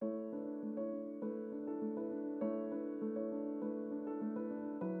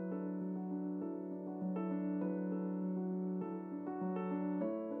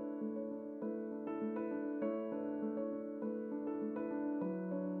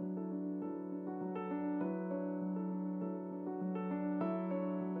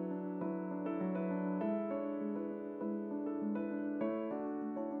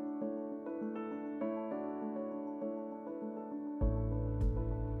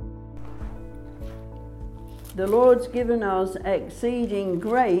the Lord's given us exceeding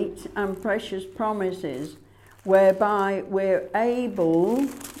great and precious promises, whereby we're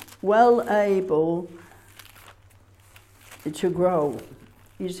well able to grow.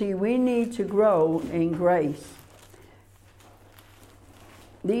 You see, we need to grow in grace.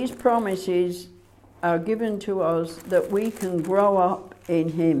 These promises are given to us that we can grow up in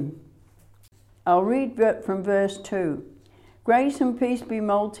Him. I'll read from verse 2. Grace and peace be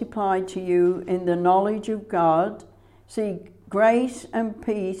multiplied to you in the knowledge of God. See, grace and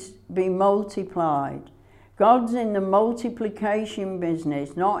peace be multiplied. God's in the multiplication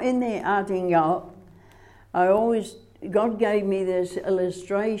business, not in the adding up. God gave me this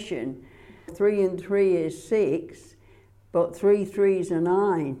illustration. 3 and 3 is 6, but 3 threes are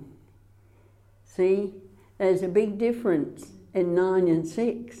 9. See, there's a big difference in 9 and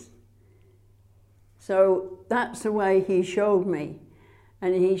 6. So that's the way He showed me.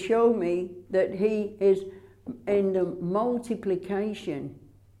 And He showed me that He is in the multiplication.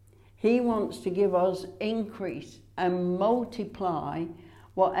 He wants to give us increase and multiply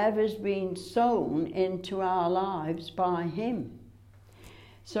whatever's been sown into our lives by Him.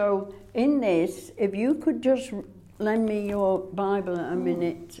 So in this, if you could just lend me your Bible a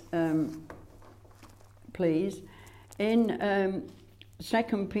minute, please. In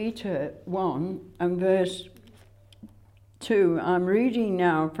 2 Peter 1 and verse 2, I'm reading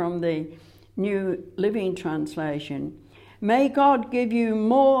now from the New Living Translation. May God give you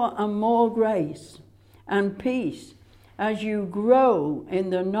more and more grace and peace as you grow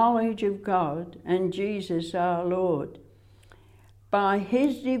in the knowledge of God and Jesus our Lord. By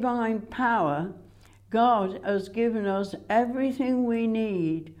His divine power, God has given us everything we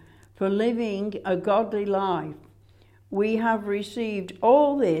need for living a godly life. We have received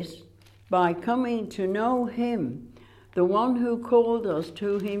all this by coming to know Him, the one who called us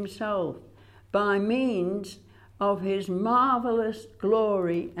to Himself, by means of His marvelous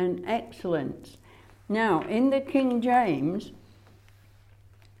glory and excellence. Now, in the King James,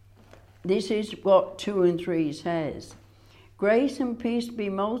 this is what 2 and 3 says. Grace and peace be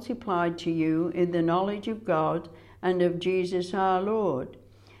multiplied to you in the knowledge of God and of Jesus our Lord,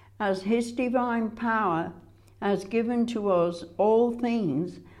 as His divine power has given to us all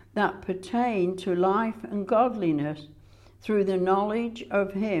things that pertain to life and godliness, through the knowledge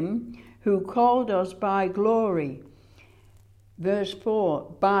of Him who called us by glory. Verse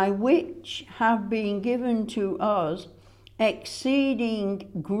 4, by which have been given to us exceeding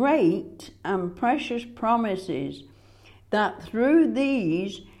great and precious promises, that through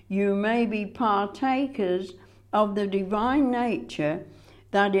these you may be partakers of the divine nature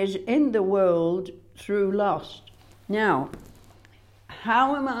that is in the world through lust. Now,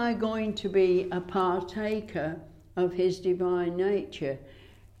 how am I going to be a partaker of His divine nature?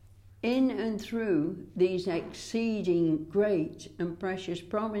 In and through these exceeding great and precious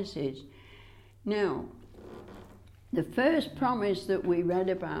promises. Now, the first promise that we read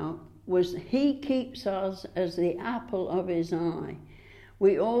about was He keeps us as the apple of His eye.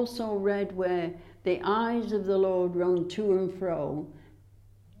 We also read where the eyes of the Lord run to and fro.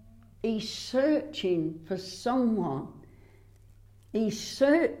 He's searching for someone. He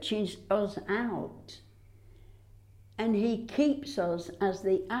searches us out. And He keeps us as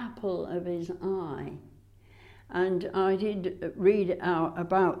the apple of His eye. And I did read out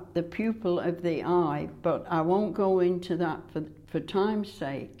about the pupil of the eye, but I won't go into that for time's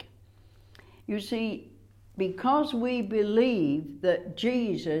sake. You see, because we believe that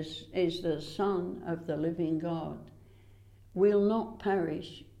Jesus is the Son of the living God, we'll not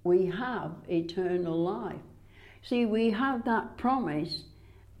perish. We have eternal life. See, we have that promise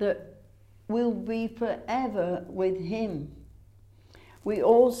that we'll be forever with Him. We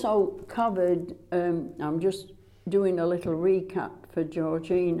also covered, I'm just doing a little recap for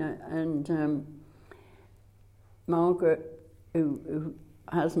Georgina and Margaret, who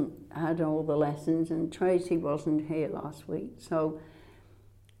hasn't had all the lessons, and Tracy wasn't here last week. So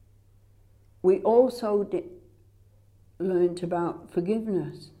we also learnt about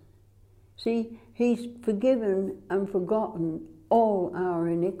forgiveness. See, He's forgiven and forgotten all our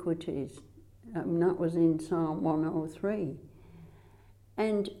iniquities. That was in Psalm 103.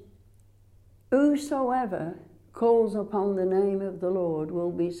 And whosoever calls upon the name of the Lord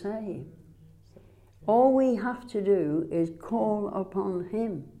will be saved. All we have to do is call upon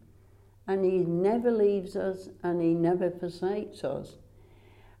Him. And He never leaves us and He never forsakes us.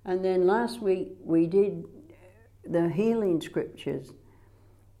 And then last week we did the healing scriptures.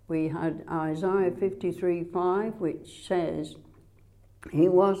 We had Isaiah 53:5, which says, He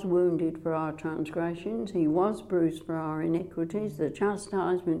was wounded for our transgressions, He was bruised for our iniquities, the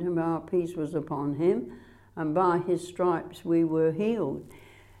chastisement of our peace was upon Him, and by his stripes we were healed.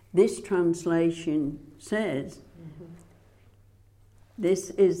 This translation says, this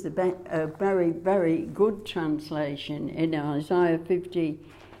is a very, very good translation in Isaiah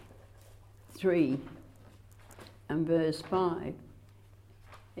 53 and verse 5.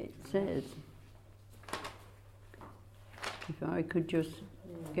 It says, if I could just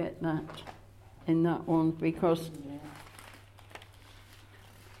get that in that one, because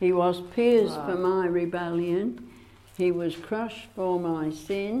he was pierced for my rebellion, he was crushed for my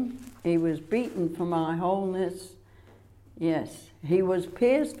sin, he was beaten for my wholeness. Yes, he was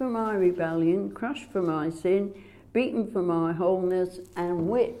pierced for my rebellion, crushed for my sin, beaten for my wholeness, and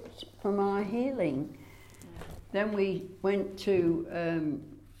whipped for my healing. Then we went to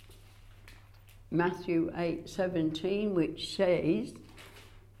Matthew 8:17, which says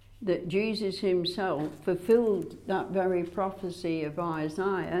that Jesus himself fulfilled that very prophecy of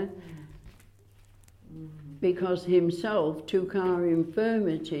Isaiah, because himself took our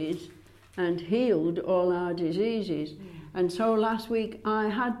infirmities and healed all our diseases. And so last week I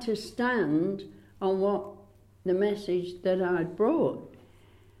had to stand on what the message that I'd brought.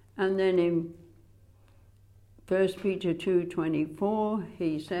 And then in 1 Peter 2:24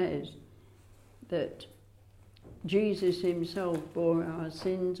 he says that Jesus himself bore our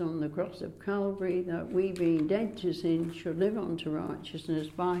sins on the cross of Calvary, that we being dead to sin should live unto righteousness,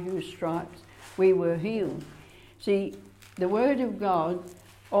 by whose stripes we were healed. See, the Word of God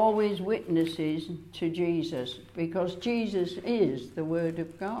always witnesses to Jesus, because Jesus is the Word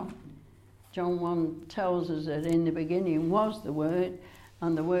of God. John 1 tells us that in the beginning was the Word,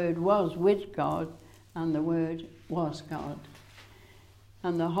 and the Word was with God, and the Word was God.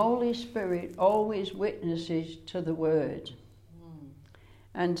 And the Holy Spirit always witnesses to the Word.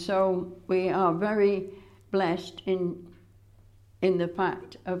 And so we are very blessed in the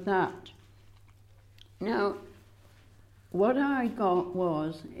fact of that. Now, what I got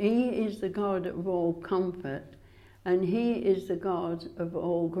was, he is the God of all comfort, and he is the God of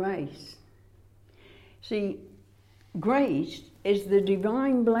all grace. See, grace is the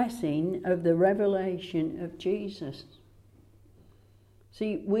divine blessing of the revelation of Jesus.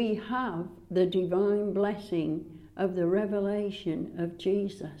 See, we have the divine blessing of the revelation of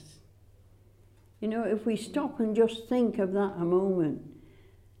Jesus. You know, if we stop and just think of that a moment,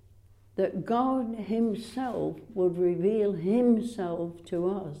 that God himself would reveal himself to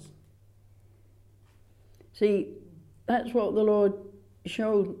us. See, that's what the Lord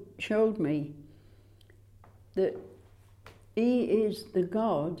showed me, that he is the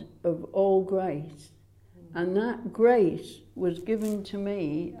God of all grace, and that grace was given to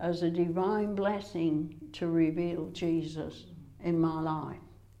me as a divine blessing to reveal Jesus in my life.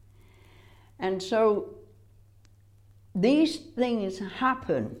 And so these things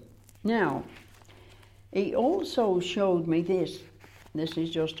happen. Now, he also showed me this is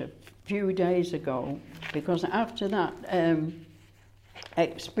just a few days ago, because after that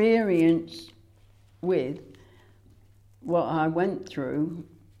experience with what I went through,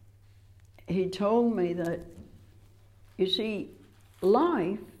 he told me that, you see,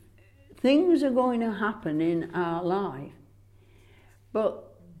 life, things are going to happen in our life,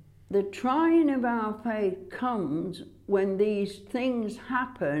 but the trying of our faith comes when these things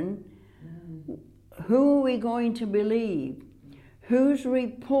happen. Who are we going to believe? Whose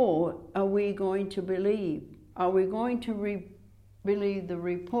report are we going to believe? Are we going to believe the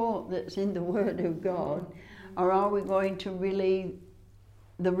report that's in the Word of God, or are we going to believe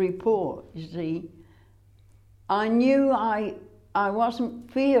the report? You see, I knew I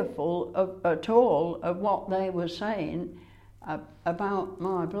wasn't fearful at all of what they were saying about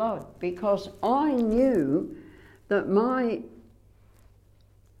my blood, because I knew that my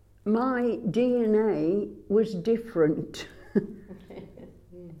DNA was different.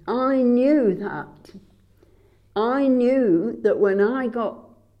 I knew that. I knew that when I got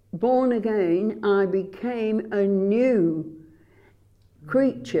born again, I became a new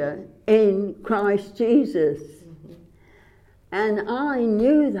creature in Christ Jesus. And I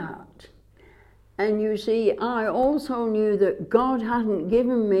knew that. And you see, I also knew that God hadn't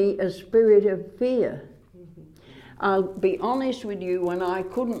given me a spirit of fear. I'll be honest with you, when I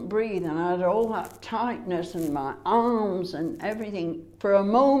couldn't breathe and I had all that tightness in my arms and everything, for a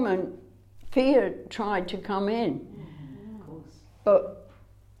moment, fear tried to come in. But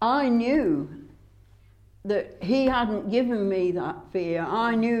I knew that he hadn't given me that fear.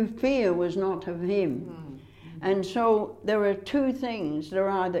 I knew fear was not of him. And so there are two things.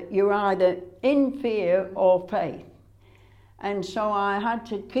 You're either in fear or faith. And so I had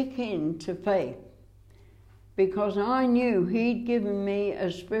to kick into faith, because I knew he'd given me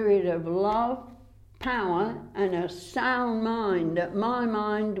a spirit of love, power and a sound mind, that my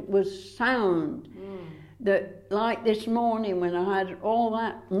mind was sound. That like this morning when I had all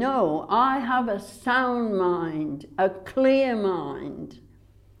that, no, I have a sound mind, a clear mind.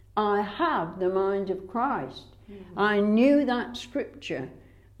 I have the mind of Christ. I knew that scripture.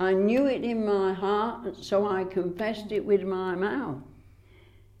 I knew it in my heart, so I confessed it with my mouth.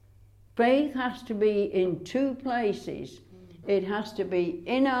 Faith has to be in two places. It has to be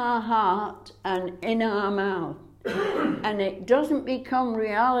in our heart and in our mouth. And it doesn't become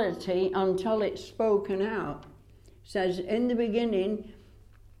reality until it's spoken out. It says, in the beginning,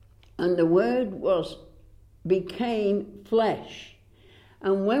 and the Word became flesh.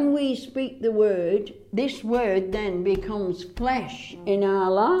 And when we speak the Word, this Word then becomes flesh in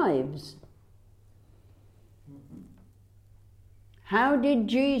our lives. How did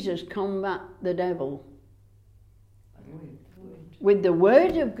Jesus combat the devil? With the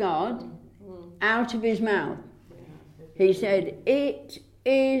Word of God out of his mouth. He said, it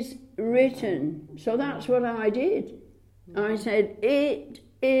is written. So that's what I did. I said, it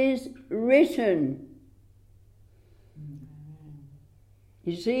is written.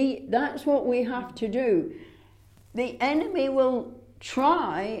 You see, that's what we have to do. The enemy will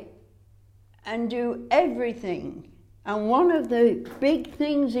try and do everything. And one of the big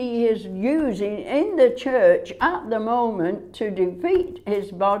things he is using in the church at the moment to defeat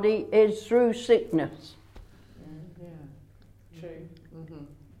his body is through sickness. True. Mm-hmm.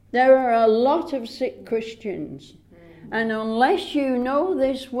 There are a lot of sick Christians. And unless you know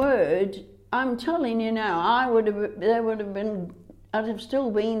this word, I'm telling you now, I'd have still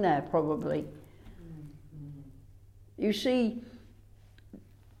been there probably. You see,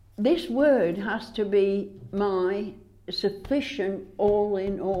 this word has to be my sufficient all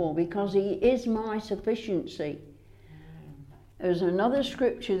in all, because he is my sufficiency. There's another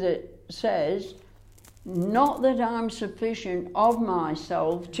scripture that says, not that I'm sufficient of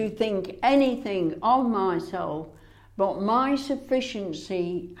myself to think anything of myself, but my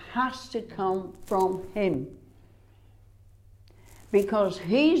sufficiency has to come from him. Because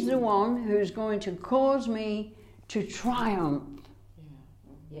he's the one who's going to cause me to triumph.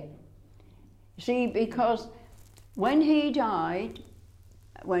 Yeah. See, because when he died,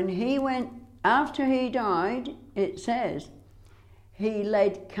 after he died, it says, he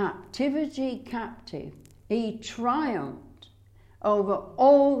led captivity captive. He triumphed over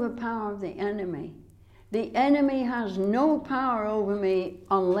all the power of the enemy. The enemy has no power over me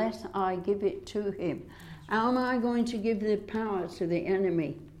unless I give it to him. How am I going to give the power to the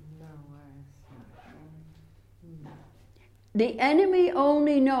enemy? No way. The enemy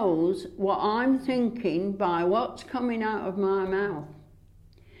only knows what I'm thinking by what's coming out of my mouth.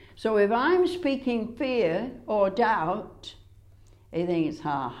 So if I'm speaking fear or doubt, he thinks,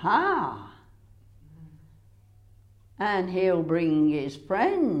 ha. And he'll bring his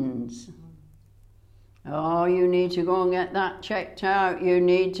friends. Oh, you need to go and get that checked out. You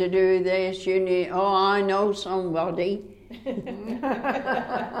need to do this. I know somebody.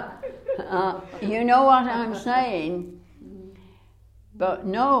 You know what I'm saying? But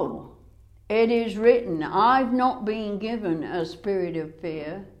no, it is written, I've not been given a spirit of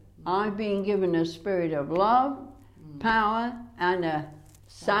fear. I've been given a spirit of love, power, and a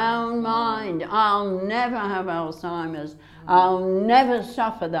sound mind. I'll never have Alzheimer's. I'll never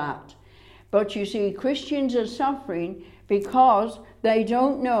suffer that. But you see, Christians are suffering because they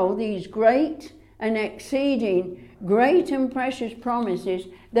don't know these great and exceeding great and precious promises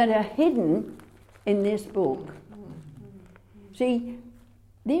that are hidden in this book. See,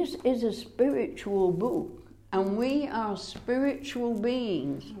 this is a spiritual book, and we are spiritual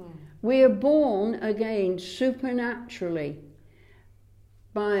beings. We are born again supernaturally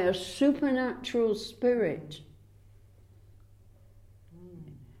by a supernatural spirit.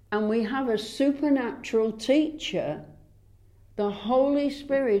 And we have a supernatural teacher. The Holy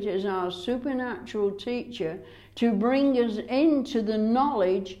Spirit is our supernatural teacher to bring us into the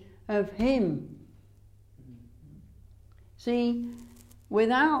knowledge of him. See,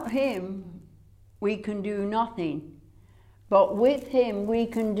 without him, we can do nothing. But with him, we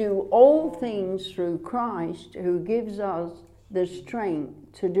can do all things through Christ, who gives us the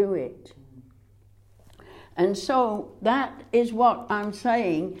strength to do it. And so that is what I'm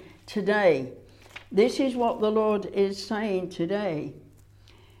saying today. This is what the Lord is saying today.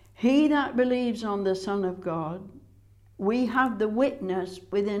 He that believes on the Son of God, we have the witness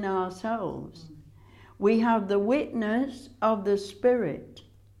within ourselves. We have the witness of the Spirit,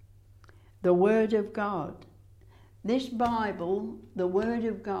 the Word of God. This Bible, the Word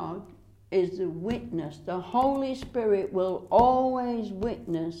of God, is the witness. The Holy Spirit will always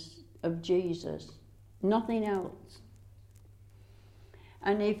witness of Jesus. Nothing else.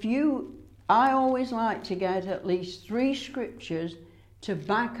 And I always like to get at least 3 scriptures to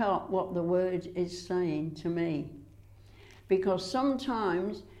back up what the word is saying to me. Because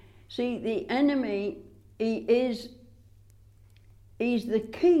sometimes, see, the enemy, he's the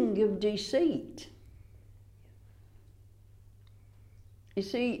king of deceit. You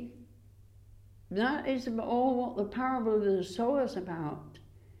see, that is all what the parable of the sower is about.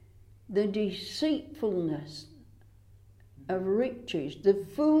 The deceitfulness of riches, the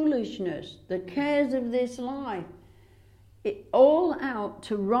foolishness, the cares of this life. It all out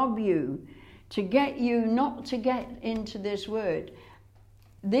to rob you, to get you not to get into this word.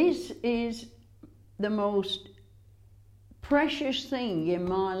 This is the most precious thing in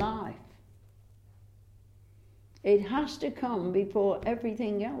my life. It has to come before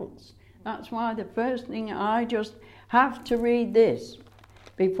everything else. That's why the first thing I just have to read this.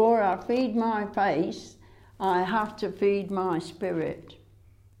 Before I feed my face, I have to feed my spirit.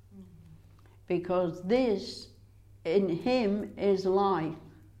 Because this, in him is life.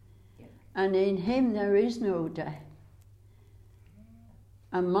 And in him there is no death.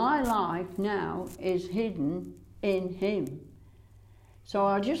 And my life now is hidden in him. So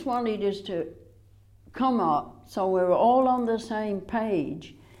I just wanted us to come up, so we're all on the same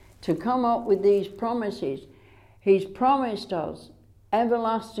page, to come up with these promises. He's promised us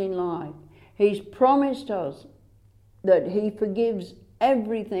everlasting life. He's promised us that he forgives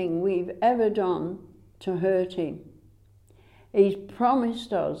everything we've ever done to hurt him. He's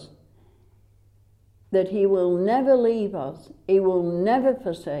promised us that he will never leave us, he will never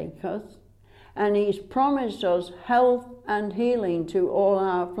forsake us, and he's promised us health and healing to all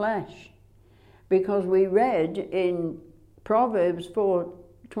our flesh. Because we read in Proverbs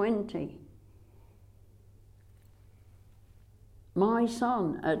 4:20, my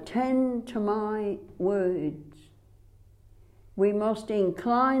son, attend to my words. We must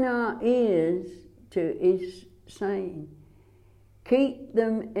incline our ears to his saying. Keep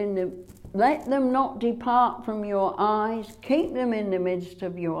them let them not depart from your eyes. Keep them in the midst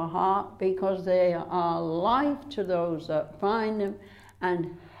of your heart, because they are life to those that find them,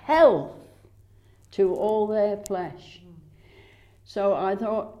 and health to all their flesh. So I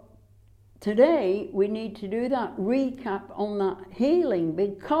thought today we need to do that recap on that healing,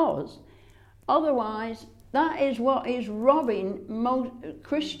 because otherwise that is what is robbing most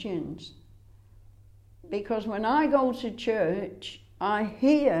Christians. Because when I go to church, I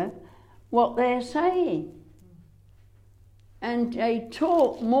hear what they're saying. And they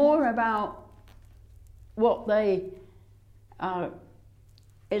talk more about what they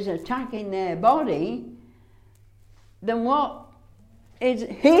is attacking their body than what is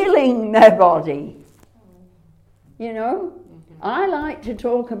healing their body. You know? I like to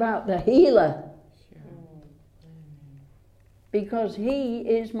talk about the healer. Because he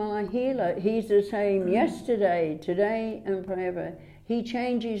is my healer. He's the same yesterday, today, and forever. He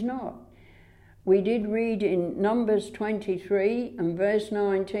changes not. We did read in Numbers 23 and verse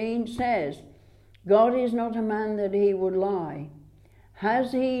 19 says, God is not a man that he would lie.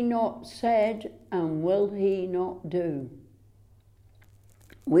 Has he not said, and will he not do?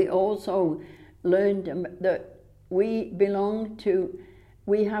 We also learned that we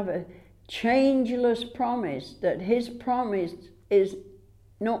have a changeless promise, that his promise is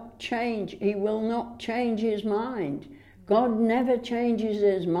not change. He will not change his mind. God never changes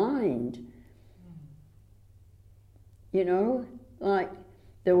his mind. You know, like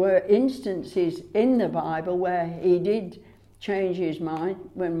there were instances in the Bible where he did change his mind,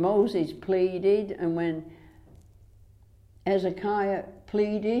 when Moses pleaded and when Hezekiah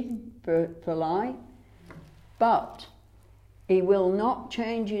pleaded for life. But he will not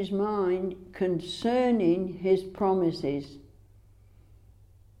change his mind concerning his promises.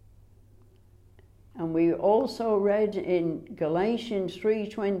 And we also read in Galatians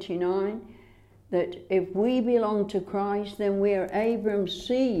 3:29 that if we belong to Christ, then we are Abraham's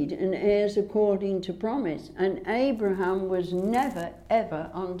seed and heirs according to promise. And Abraham was never,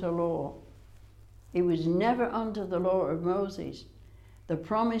 ever under law. He was never under the law of Moses. The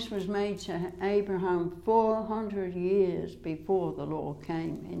promise was made to Abraham 400 years before the law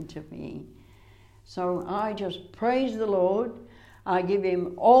came into being. So I just praise the Lord. I give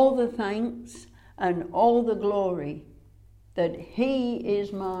him all the thanks and all the glory that he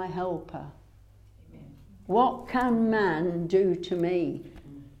is my helper. Amen. What can man do to me?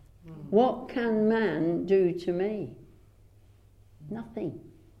 What can man do to me? Nothing.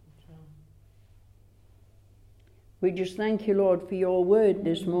 We just thank you, Lord, for your word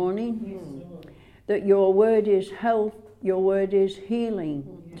this morning. Yes, that your word is health, your word is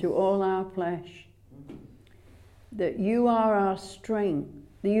healing to all our flesh. that you are our strength,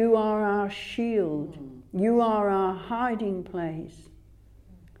 that you are our shield, you are our hiding place,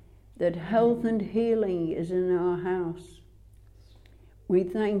 that health and healing is in our house. We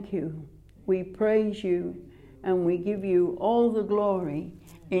thank you, we praise you, and we give you all the glory.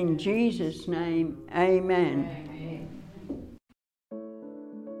 In Jesus' name, amen.